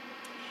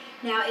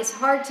 Now, it's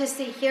hard to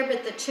see here,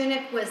 but the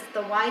tunic was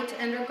the white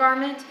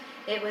undergarment.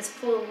 It was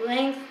full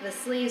length. The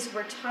sleeves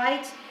were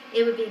tight.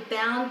 It would be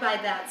bound by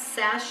that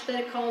sash that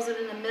it calls it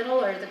in the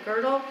middle, or the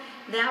girdle.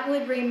 That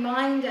would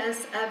remind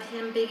us of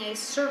him being a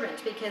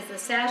servant, because the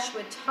sash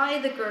would tie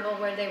the girdle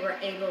where they were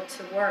able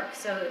to work.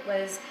 So it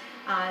was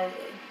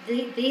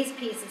these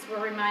pieces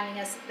were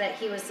reminding us that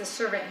he was the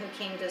servant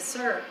who came to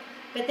serve.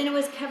 But then it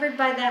was covered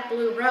by that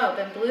blue robe,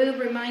 and blue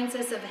reminds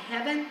us of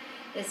heaven.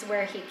 Is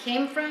where he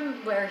came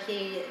from, where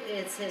he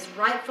is his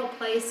rightful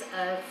place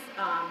of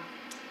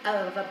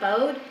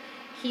abode.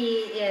 He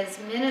is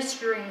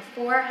ministering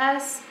for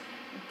us.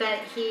 but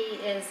he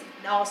is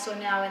also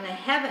now in the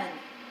heaven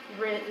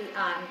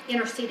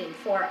interceding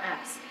for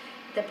us.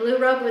 The blue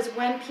robe was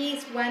one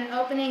piece, one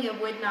opening.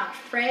 It would not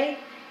fray.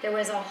 There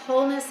was a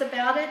wholeness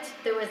about it.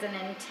 There was an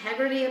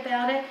integrity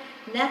about it.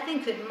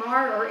 Nothing could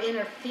mar or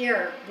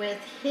interfere with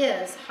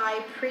his high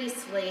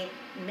priestly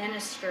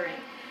ministering.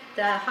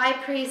 The high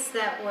priests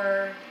that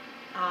were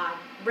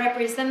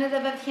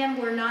representative of him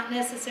were not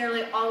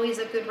necessarily always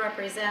a good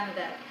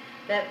representative.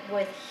 But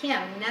with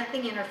him,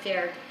 nothing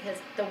interfered.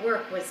 The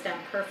work was done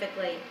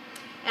perfectly.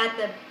 At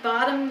the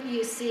bottom,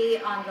 you see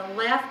on the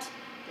left,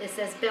 it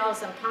says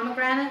bells and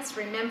pomegranates.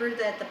 Remember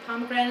that the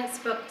pomegranate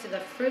spoke to the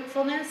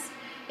fruitfulness.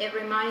 It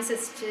reminds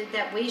us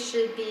that we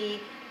should be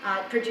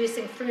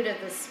producing fruit of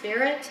the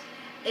Spirit.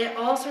 It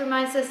also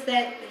reminds us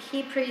that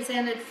he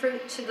presented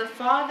fruit to the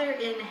Father.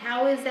 And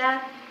how is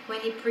that? When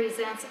he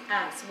presents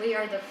us. We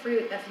are the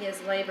fruit of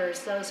his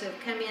labors. Those who have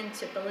come in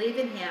to believe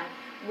in him,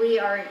 we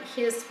are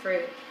his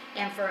fruit.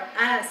 And for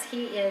us,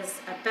 he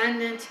is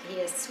abundant, he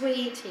is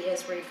sweet, he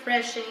is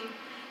refreshing.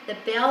 The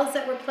bells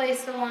that were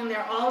placed along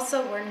there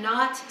also were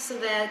not so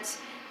that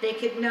they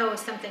could know if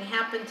something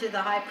happened to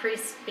the high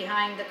priest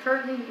behind the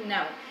curtain.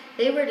 No,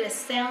 they were to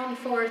sound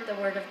forth the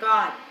word of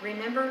God.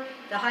 Remember,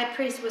 the high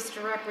priest was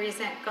to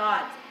represent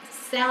God,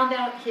 sound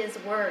out his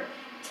word,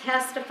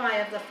 testify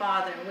of the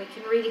Father. We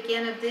can read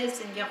again of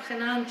this in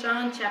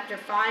John chapter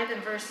 5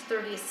 and verse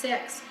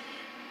 36.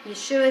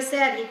 Yeshua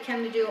said he'd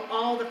come to do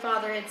all the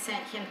Father had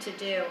sent him to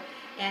do.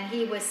 And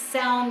he was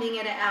sounding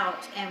it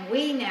out. And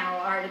we now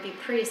are to be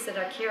priests that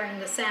are carrying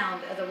the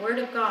sound of the Word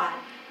of God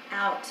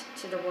out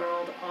to the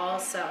world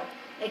also.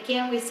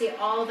 Again, we see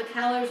all the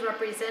colors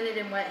represented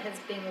in what has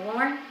been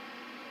worn.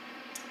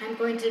 I'm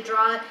going to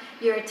draw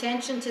your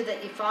attention to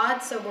the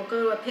ephod, so we'll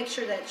go to a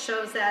picture that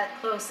shows that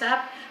close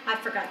up. I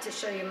forgot to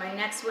show you my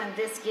next one.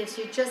 This gives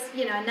you just,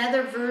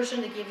 another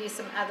version to give you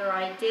some other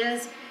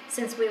ideas.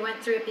 Since we went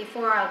through it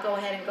before, I'll go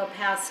ahead and go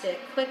past it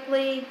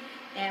quickly,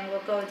 and we'll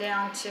go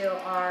down to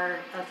our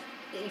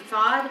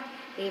ephod.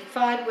 The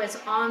ephod was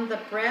on the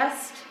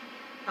breast.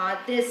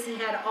 This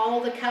had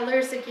all the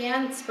colors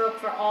again, spoke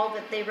for all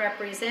that they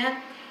represent.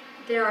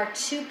 There are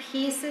two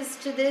pieces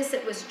to this.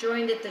 It was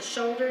joined at the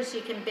shoulders.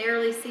 You can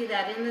barely see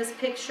that in this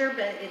picture,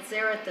 but it's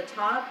there at the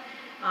top.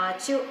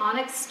 Two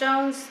onyx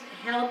stones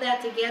held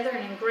that together,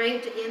 and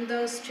engraved in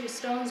those two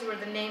stones were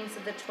the names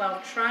of the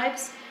 12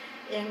 tribes.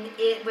 And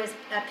it was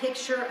a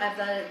picture of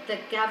the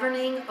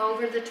governing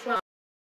over the 12